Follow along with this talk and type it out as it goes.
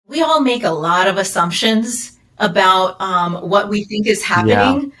we all make a lot of assumptions about what we think is Yeah,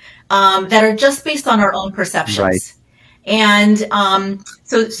 happening that are just based on our own right. perceptions. And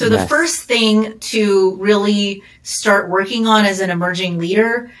so the Yes. first thing to really start working on as an emerging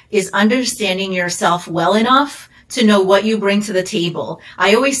leader is understanding yourself well enough to know what you bring to the table.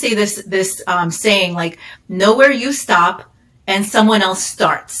 I always say this saying, like, know where you stop and someone else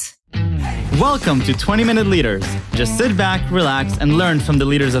starts. Welcome to 20-Minute Leaders. Just sit back, relax, and learn from the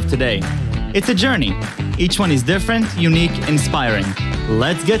leaders of today. It's a journey. Each one is different, unique, inspiring.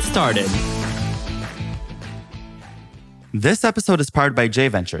 Let's get started. This episode is powered by J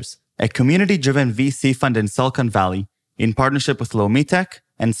Ventures, a community-driven VC fund in Silicon Valley, in partnership with Lomitech,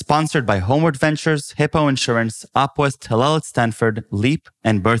 and sponsored by Homeward Ventures, Hippo Insurance, Upwest, Hillel at Stanford, Leap,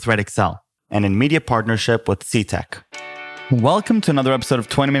 and Birthright Excel, and in media partnership with CTech. Welcome to another episode of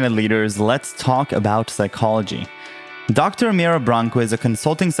 20-Minute Leaders. Let's talk about psychology. Dr. Amira Branco is a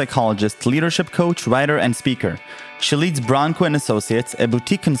consulting psychologist, leadership coach, writer, and speaker. She leads Branco & Associates, a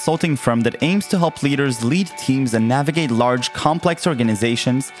boutique consulting firm that aims to help leaders lead teams and navigate large, complex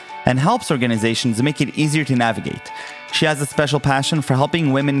organizations, and helps organizations make it easier to navigate. She has a special passion for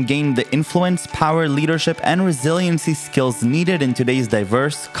helping women gain the influence, power, leadership, and resiliency skills needed in today's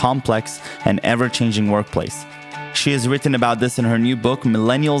diverse, complex, and ever-changing workplace. She has written about this in her new book,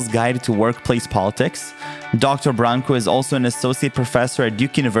 Millennials' Guide to Workplace Politics. Dr. Branco is also an associate professor at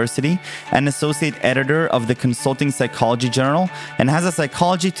Duke University and associate editor of the Consulting Psychology Journal, and has a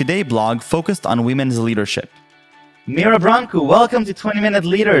Psychology Today blog focused on women's leadership. Mira Branco, welcome to 20-Minute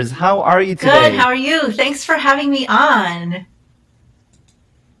Leaders. How are you today? Good. How are you? Thanks for having me on.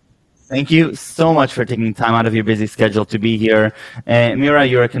 Thank you so much for taking time out of your busy schedule to be here. Mira,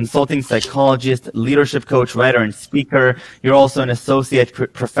 you're a consulting psychologist, leadership coach, writer, and speaker. You're also an associate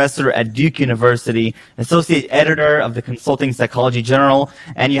professor at Duke University, associate editor of the Consulting Psychology Journal,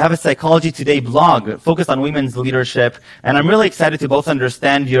 and you have a Psychology Today blog focused on women's leadership. And I'm really excited to both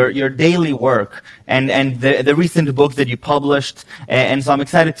understand your daily work and the recent book that you published. And so I'm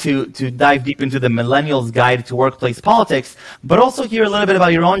excited to dive deep into the Millennials' Guide to Workplace Politics, but also hear a little bit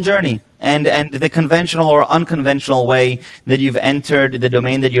about your own journey and the conventional or unconventional way that you've entered the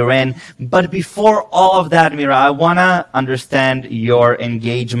domain that you're in. But before all of that, Mira, I want to understand your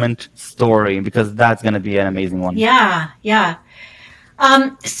engagement story, because that's going to be an amazing one. Yeah.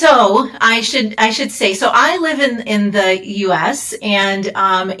 So I should say, so I live in the U.S. and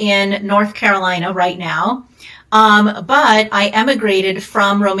in North Carolina right now. But I emigrated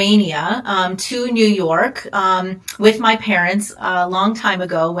from Romania to New York with my parents a long time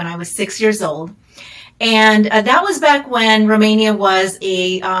ago when I was 6 years old. And that was back when Romania was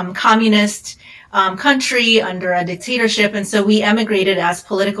a communist country under a dictatorship. And so we emigrated as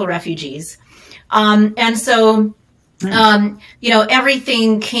political refugees. And so,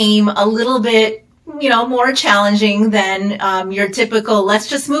 everything came a little bit more challenging than your typical, let's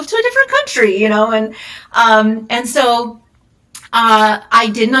just move to a different country, and so I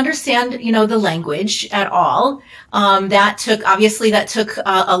didn't understand, the language at all. That took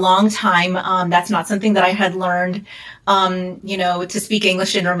a long time. That's not something that I had learned, to speak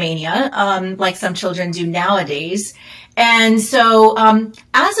English in Romania, like some children do nowadays. And so,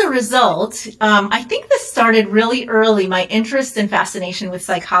 as a result, I think this started really early, my interest and fascination with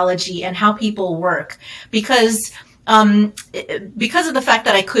psychology and how people work, because of the fact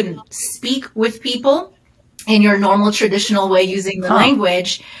that I couldn't speak with people in your normal traditional way using the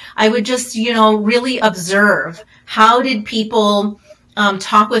language. I would just, really observe, how did people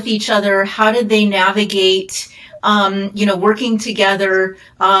talk with each other? How did they navigate working together,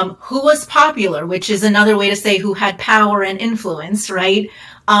 who was popular, which is another way to say who had power and influence, right?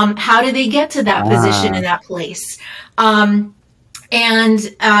 How did they get to that position in that place? And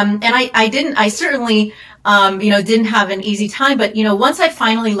I certainly, didn't have an easy time, but, once I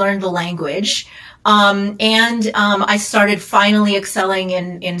finally learned the language, I started finally excelling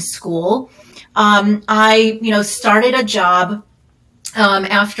in school, I, started a job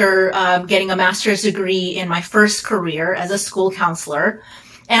after getting a master's degree in my first career as a school counselor.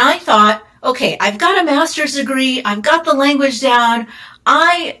 And I thought, okay, I've got a master's degree, I've got the language down,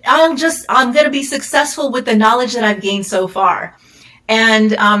 I'm going to be successful with the knowledge that I've gained so far.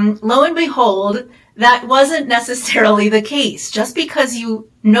 And lo and behold, that wasn't necessarily the case. Just because you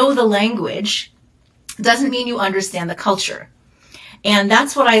know the language doesn't mean you understand the culture. And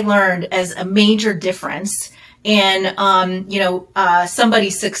that's what I learned as a major difference in,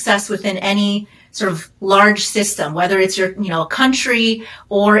 somebody's success within any sort of large system, whether it's your, a country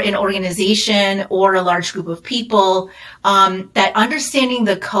or an organization or a large group of people, that understanding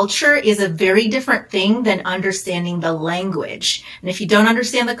the culture is a very different thing than understanding the language. And if you don't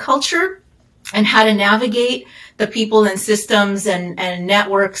understand the culture and how to navigate the people and systems and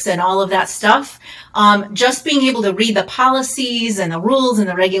networks and all of that stuff, just being able to read the policies and the rules and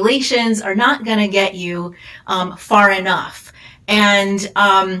the regulations are not going to get you far enough. And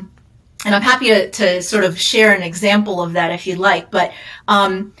I'm happy to sort of share an example of that if you'd like. But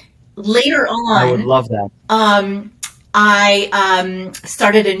later on, I would love that. I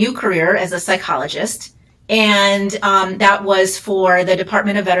started a new career as a psychologist, and that was for the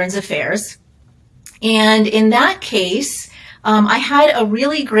Department of Veterans Affairs. And in that case, I had a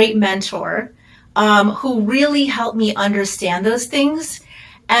really great mentor who really helped me understand those things.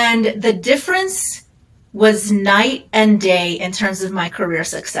 And the difference was night and day in terms of my career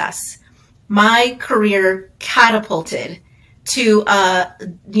success. My career catapulted to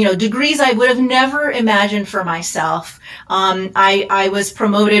degrees I would have never imagined for myself. I was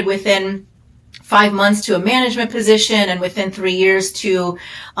promoted within 5 months to a management position, and within 3 years to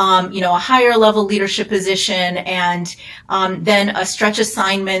a higher level leadership position, and then a stretch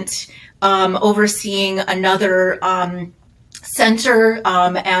assignment overseeing another center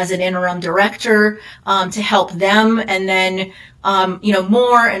as an interim director to help them, and then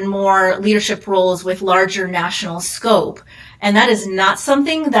more and more leadership roles with larger national scope. And that is not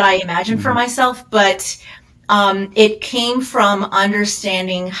something that I imagined for myself, but it came from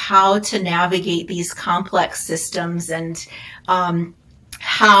understanding how to navigate these complex systems and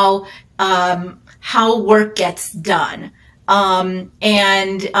how work gets done. And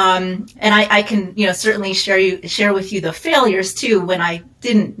I can, certainly share with you the failures too when I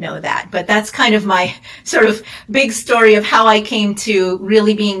didn't know that, but that's kind of my sort of big story of how I came to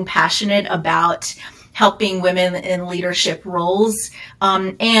really being passionate about helping women in leadership roles,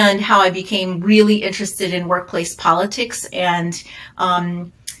 and how I became really interested in workplace politics. And,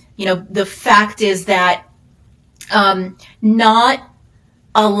 the fact is that not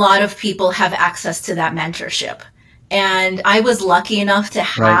a lot of people have access to that mentorship. And I was lucky enough to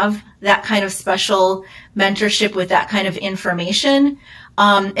have that kind of special mentorship with that kind of information.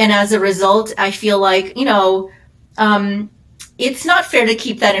 And as a result, I feel like, it's not fair to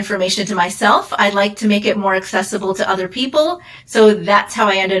keep that information to myself. I'd like to make it more accessible to other people. So that's how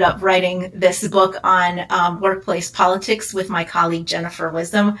I ended up writing this book on workplace politics with my colleague Jennifer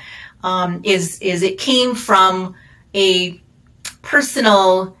Wisdom. Is it came from a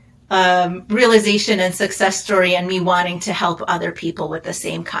personal realization and success story, and me wanting to help other people with the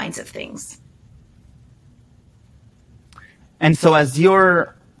same kinds of things. And so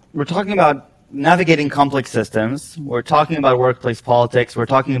we're talking about navigating complex systems, we're talking about workplace politics, we're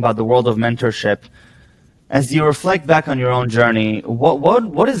talking about the world of mentorship. As you reflect back on your own journey,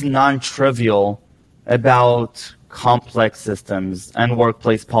 what is non-trivial about complex systems and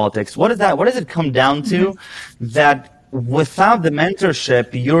workplace politics? What does it come down to that without the mentorship,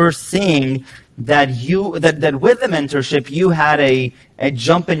 you're seeing that with the mentorship, you had a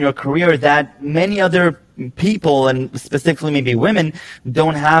jump in your career that many other people, and specifically maybe women,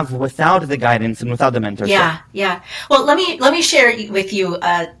 don't have without the guidance and without the mentorship? Yeah. Well, let me share with you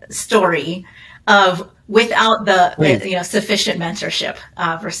a story of without the sufficient mentorship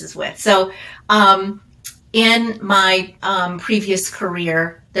versus with. So in my previous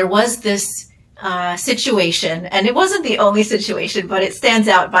career, there was this situation, and it wasn't the only situation, but it stands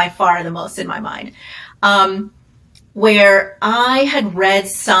out by far the most in my mind, where I had read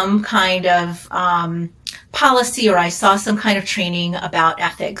some kind of policy, or I saw some kind of training about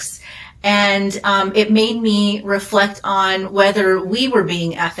ethics, and it made me reflect on whether we were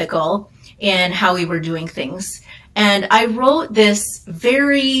being ethical in how we were doing things. And I wrote this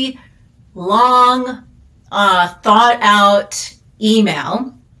very long, thought out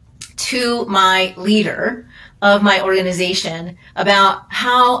email to my leader of my organization about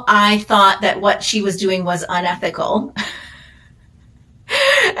how I thought that what she was doing was unethical,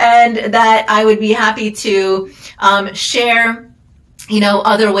 and that I would be happy to share,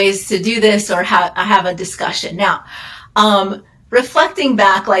 other ways to do this, or have a discussion. Now, reflecting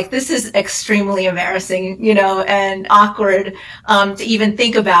back, this is extremely embarrassing, and awkward to even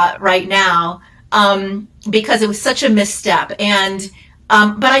think about right now, because it was such a misstep. And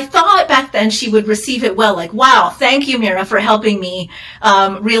but I thought back then she would receive it well, wow, thank you, Mira, for helping me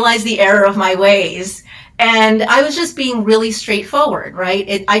realize the error of my ways. And I was just being really straightforward,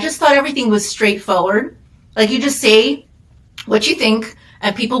 right? I just thought everything was straightforward. You just say what you think,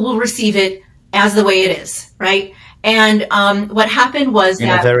 and people will receive it as the way it is, right? And what happened was In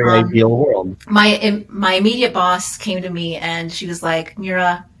a that very ideal world. my immediate boss came to me and she was like,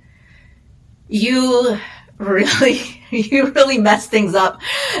 Mira, you really messed things up.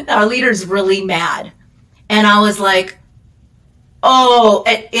 Our leader's really mad. And I was like, oh,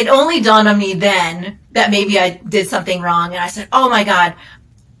 it only dawned on me then that maybe I did something wrong. And I said, oh my God,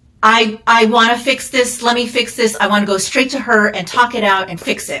 I want to fix this. Let me fix this. I want to go straight to her and talk it out and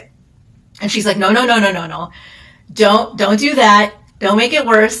fix it. And she's like, no. Don't do that. Don't make it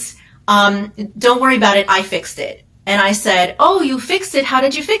worse. Don't worry about it. I fixed it. And I said, oh, you fixed it. How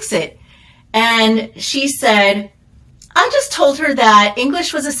did you fix it? And she said, I just told her that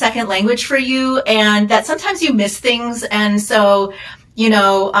English was a second language for you and that sometimes you miss things. And so,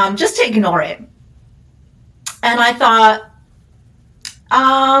 just to ignore it. And I thought,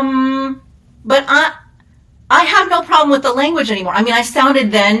 but I have no problem with the language anymore. I mean, I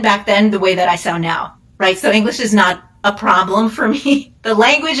sounded back then the way that I sound now, right? So English is not a problem for me. The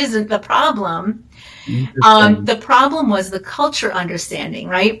language isn't the problem. The problem was the culture understanding,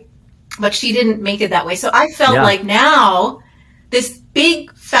 right? But she didn't make it that way. So I felt like now this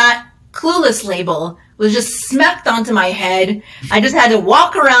big, fat, clueless label was just smacked onto my head. I just had to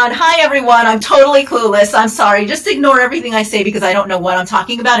walk around. Hi, everyone. I'm totally clueless. I'm sorry. Just ignore everything I say because I don't know what I'm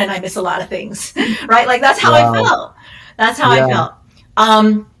talking about and I miss a lot of things, right? Like that's how I felt. That's how I felt.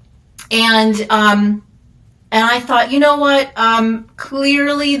 And I thought, you know what?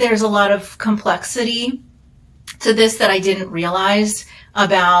 Clearly there's a lot of complexity to this that I didn't realize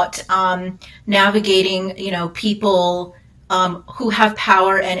about navigating, people who have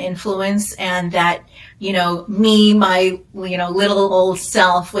power and influence, and that, me, my, little old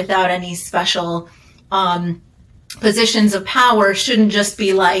self without any special positions of power shouldn't just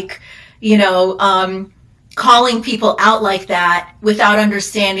be like, calling people out like that without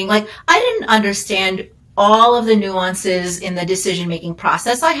understanding. Like, I didn't understand all of the nuances in the decision-making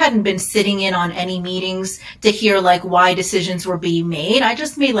process. I hadn't been sitting in on any meetings to hear like why decisions were being made. I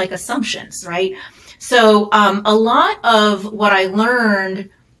just made like assumptions, right? So a lot of what I learned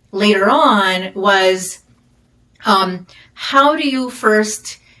later on was how do you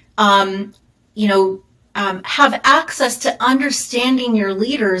first, have access to understanding your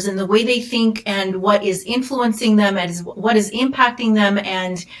leaders and the way they think and what is influencing them and what is impacting them,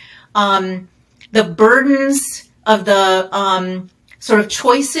 and the burdens of the sort of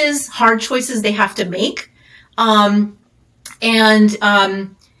choices, hard choices they have to make, and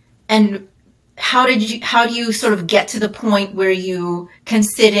how do you sort of get to the point where you can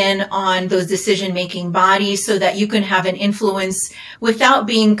sit in on those decision-making bodies so that you can have an influence without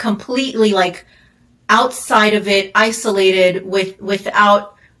being completely like outside of it, isolated,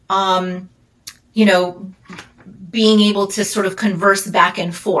 without being able to sort of converse back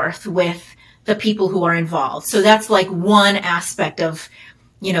and forth with the people who are involved. So that's like one aspect of,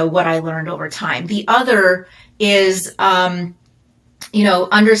 what I learned over time. The other is,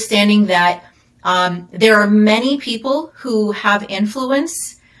 understanding that there are many people who have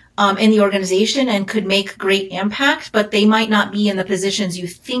influence in the organization and could make great impact, but they might not be in the positions you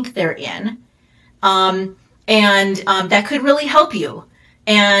think they're in. And that could really help you.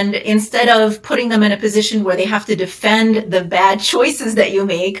 And instead of putting them in a position where they have to defend the bad choices that you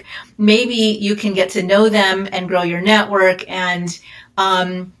make, maybe you can get to know them and grow your network and,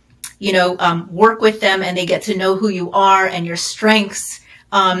 work with them, and they get to know who you are and your strengths,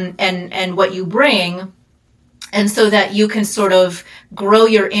 and what you bring. And so that you can sort of grow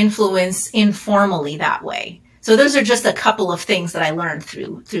your influence informally that way. So those are just a couple of things that I learned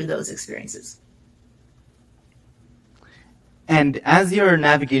through those experiences. And as you're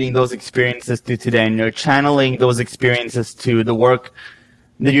navigating those experiences to today, and you're channeling those experiences to the work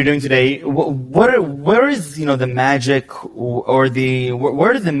that you're doing today, where is the magic, or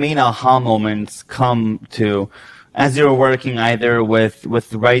where do the main aha moments come to as you're working either with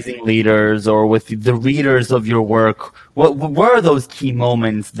rising leaders or with the readers of your work? What are those key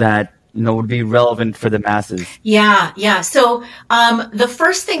moments that would be relevant for the masses? Yeah. So the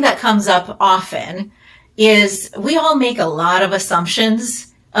first thing that comes up often is we all make a lot of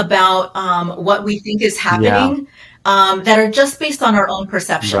assumptions about what we think is happening that are just based on our own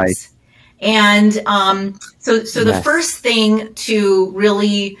perceptions. Right. And so the first thing to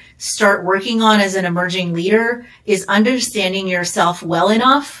really start working on as an emerging leader is understanding yourself well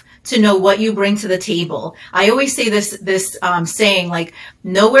enough to know what you bring to the table. I always say this saying, like,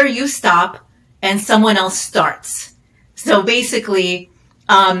 know where you stop and someone else starts. So basically,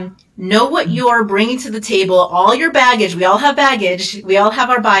 know what you're bringing to the table, all your baggage. We all have baggage. We all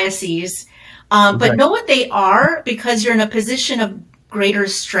have our biases. But know what they are, because you're in a position of greater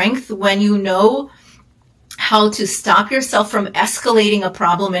strength when you know how to stop yourself from escalating a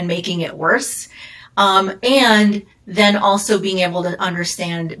problem and making it worse. And then also being able to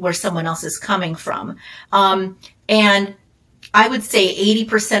understand where someone else is coming from. And I would say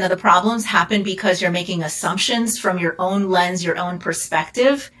 80% of the problems happen because you're making assumptions from your own lens, your own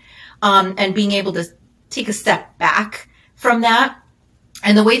perspective, and being able to take a step back from that.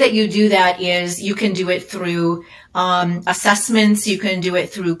 And the way that you do that is you can do it through assessments. You can do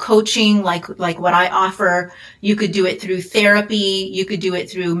it through coaching, like what I offer. You could do it through therapy. You could do it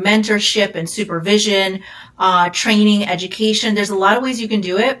through mentorship and supervision, training, education. There's a lot of ways you can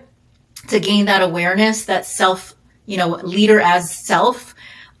do it to gain that awareness, that self, leader as self.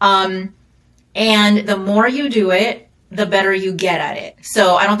 And the more you do it, the better you get at it.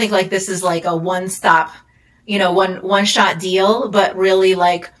 So I don't think like this is like a one-stop, one-shot deal, but really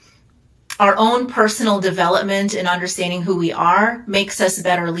like our own personal development and understanding who we are makes us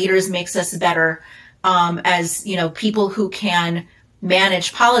better leaders, makes us better as, people who can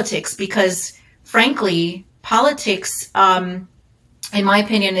manage politics, because frankly, politics, in my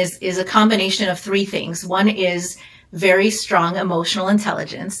opinion, is a combination of three things. One is very strong emotional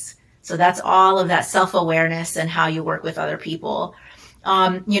intelligence. So that's all of that self-awareness and how you work with other people.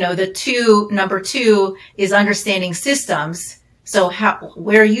 Number two is understanding systems. So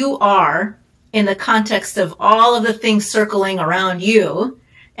where you are in the context of all of the things circling around you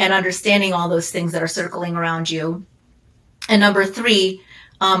and understanding all those things that are circling around you. And number three,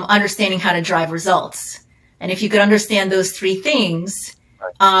 understanding how to drive results. And if you could understand those three things,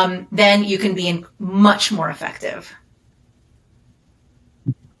 then you can be much more effective.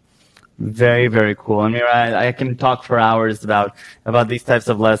 Very, very cool. Amira, I can talk for hours about these types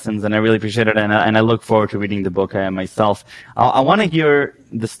of lessons, and I really appreciate it. And I look forward to reading the book myself. I want to hear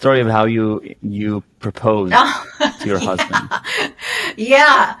the story of how you proposed to your husband.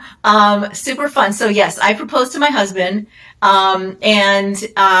 Yeah. Super fun. So yes, I proposed to my husband. I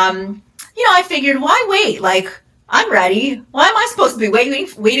figured, why wait? Like, I'm ready. Why am I supposed to be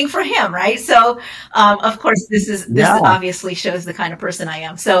waiting for him, right? So, of course, this obviously shows the kind of person I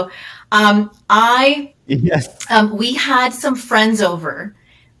am. So, we had some friends over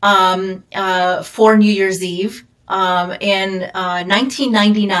for New Year's Eve in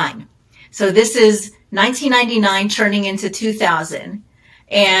 1999. So this is 1999 turning into 2000.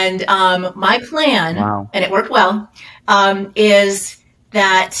 And my plan, and it worked well, is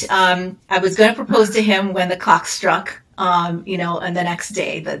that I was going to propose to him when the clock struck, and the next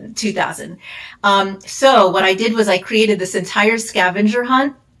day, the 2000. So what I did was I created this entire scavenger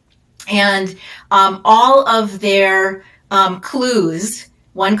hunt, and all of their clues,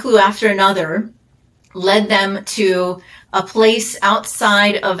 one clue after another, led them to a place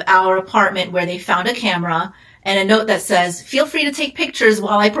outside of our apartment where they found a camera and a note that says, "Feel free to take pictures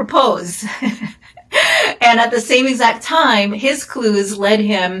while I propose." And at the same exact time, his clues led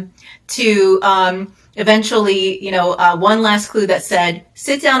him to eventually, one last clue that said,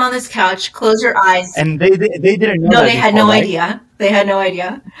 "Sit down on this couch, close your eyes." And they didn't know. No, they had no idea. They had no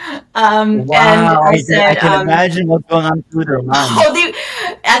idea. Wow! And I said, I can imagine what's going on through their mind.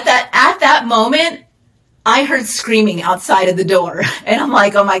 At that moment, I heard screaming outside of the door, and I'm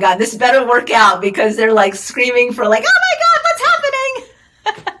like, "Oh my God, this better work out," because they're like screaming for like, "Oh my God, what's happening?"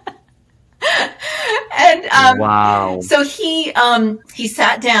 And wow. So he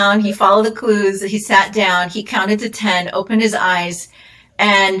sat down, he followed the clues, he sat down, he counted to 10, opened his eyes,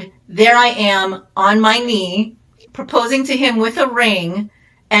 and there I am on my knee, proposing to him with a ring,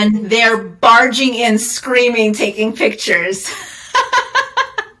 and they're barging in, screaming, taking pictures.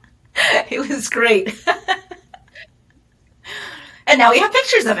 It was great. And now we have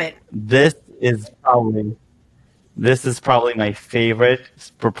pictures of it. This is probably my favorite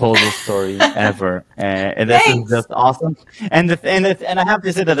proposal story ever, and this is just awesome. And I have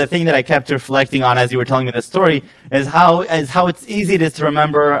to say that the thing that I kept reflecting on as you were telling me the story is how it's easy to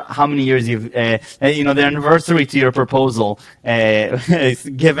remember how many years you've the anniversary to your proposal,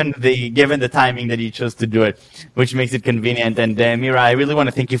 given the timing that you chose to do it, which makes it convenient. And Mira, I really want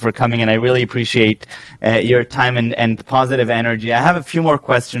to thank you for coming, and I really appreciate your time and positive energy. I have a few more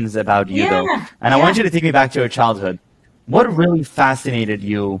questions about you though, and I want you to take me back to your childhood. What really fascinated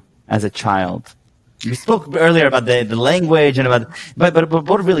you as a child? You spoke earlier about the language and but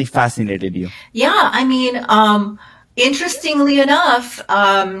what really fascinated you? Yeah, I mean, interestingly enough,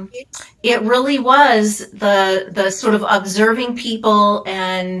 it really was the sort of observing people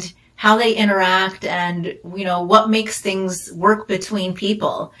and how they interact and, what makes things work between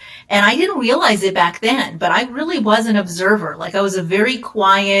people. And I didn't realize it back then, but I really was an observer. Like I was a very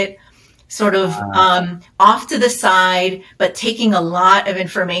quiet, sort of off to the side, but taking a lot of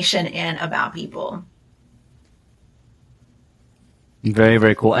information in about people. Very,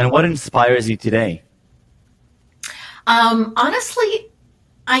 very cool. And what inspires you today? Honestly,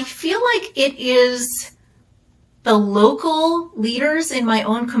 I feel like it is the local leaders in my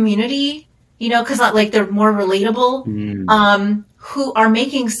own community, because like they're more relatable, who are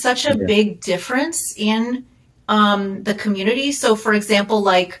making such a big difference in the community. So, for example,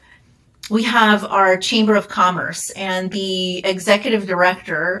 like we have our Chamber of Commerce and the executive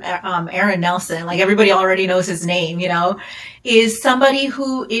director, Aaron Nelson, like everybody already knows his name, is somebody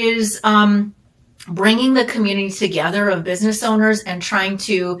who is bringing the community together of business owners and trying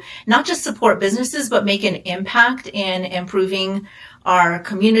to not just support businesses, but make an impact in improving our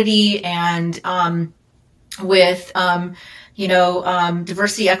community and with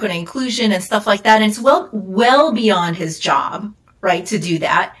diversity, equity, and inclusion and stuff like that. And it's well beyond his job, right, to do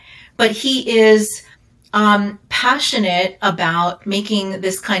that. But he is passionate about making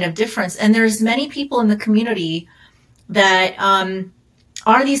this kind of difference. And there's many people in the community that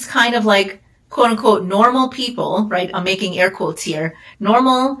are these kind of like, quote unquote, normal people, right? I'm making air quotes here.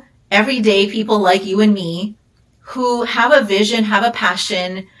 Normal, everyday people like you and me who have a vision, have a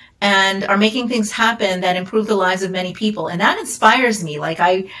passion, and are making things happen that improve the lives of many people. And that inspires me. Like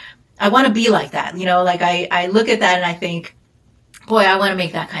I want to be like that, like I look at that and I think, boy, I want to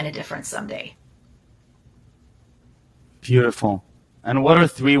make that kind of difference someday. Beautiful. And what are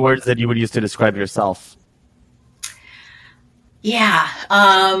 3 words that you would use to describe yourself? Yeah,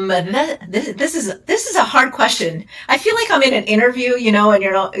 this is a hard question. I feel like I'm in an interview,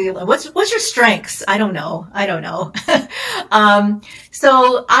 and what's your strengths? I don't know.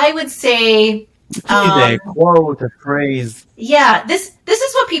 So I would say, a quote, a phrase. Yeah, this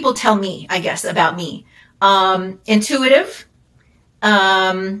is what people tell me, I guess, about me. Intuitive,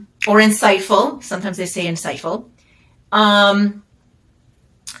 or insightful. Sometimes they say insightful.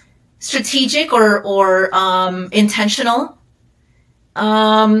 Strategic or intentional.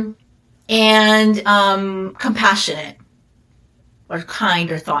 And compassionate or kind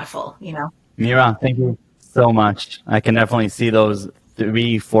or thoughtful, Mira, thank you so much. I can definitely see those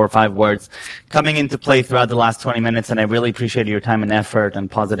 3, 4, 5 words coming into play throughout the last 20 minutes, and I really appreciate your time and effort and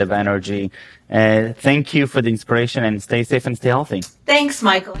positive energy. Thank you for the inspiration, and stay safe and stay healthy. Thanks,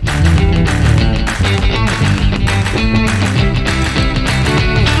 Michael.